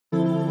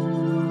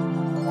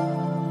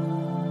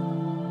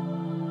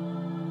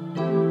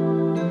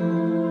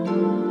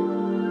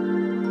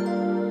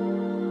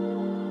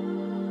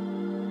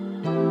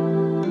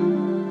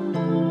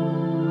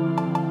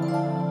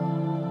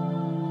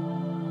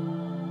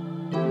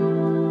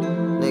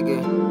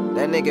nigga.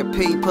 That nigga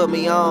P put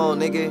me on,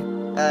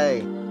 nigga.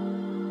 Hey.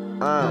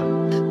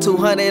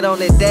 200 on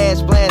the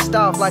dash, blast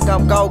off like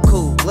I'm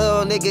Goku.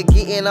 Little nigga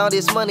getting all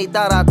this money,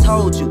 thought I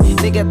told you.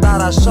 Nigga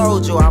thought I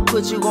showed you. I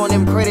put you on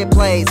them credit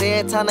plays.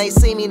 Every time they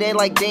see me, they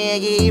like, damn,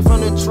 yeah, you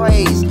from the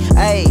trades.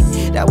 Hey,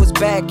 that was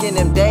back in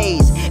them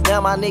days.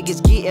 Now my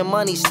niggas getting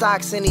money,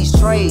 stocks in these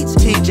trades.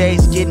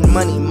 TJ's getting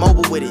money,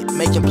 mobile with it,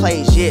 making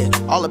plays, yeah.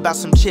 All about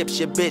some chips,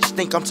 your bitch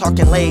think I'm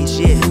talking lays,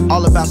 yeah.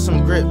 All about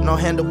some grip, no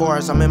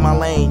handlebars, I'm in my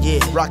lane, yeah.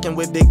 Rockin'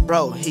 with big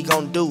bro, he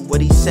gon' do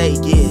what he say,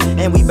 yeah.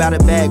 And we bout a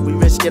bag, we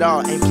risk it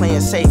all, ain't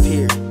playing safe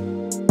here.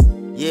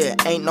 Yeah,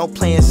 ain't no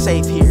playing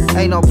safe here.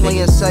 Ain't no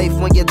playing safe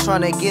when you're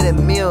tryna get a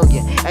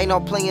million. Ain't no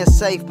playing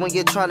safe when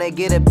you're tryna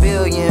get a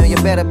billion. You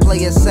better play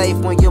it safe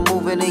when you're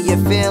moving in your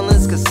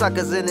feelings. Cause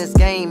suckers in this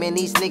game and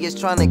these niggas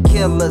tryna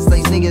kill us.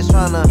 These niggas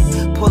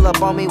tryna pull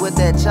up on me with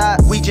that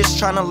chop. We just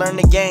tryna learn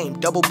the game,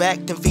 double back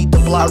and feed the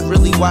block. I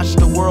really watch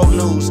the world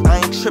news,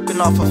 I ain't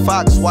tripping off a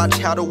Fox. Watch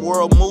how the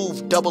world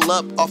move, double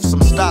up off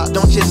some stocks.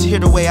 Don't just hear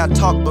the way I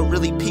talk, but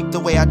really peep the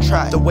way I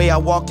try. The way I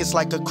walk is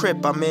like a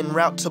crip, I'm en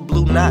route to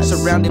Blue Knots.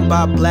 Surrounded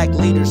by black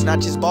leaders, not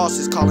just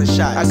bosses calling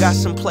shots. I got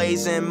some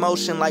plays in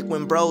motion like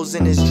when bros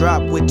in his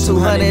drop with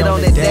 200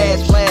 on the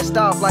dash. Blast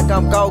off like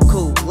I'm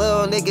Goku.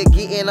 Little nigga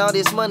getting all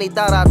this money,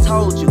 thought I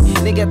told you.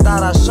 Nigga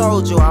thought I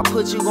showed you. I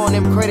put you on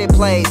them credit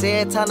plays.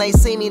 Every time they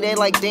see me, they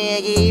like,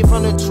 damn, yeah, you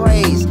from the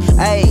trades.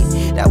 Hey,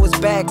 that was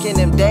back in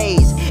them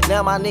days.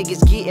 Now my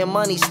niggas getting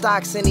money,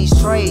 stocks in these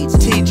trades.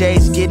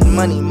 TJ's getting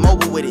money,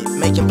 mobile with it,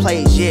 making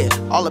plays, yeah.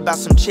 All about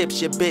some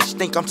chips, your bitch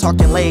think I'm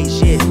talking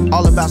lays, yeah.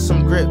 All about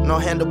some grip, no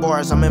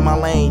handlebars, I'm in my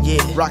lane,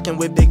 yeah. Rockin'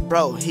 with big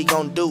bro, he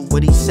gon' do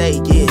what he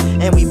say, yeah.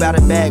 And we bout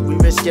a bag, we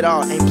risk it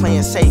all, ain't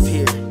playing safe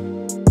here.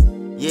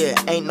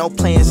 Yeah, ain't no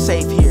playing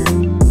safe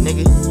here.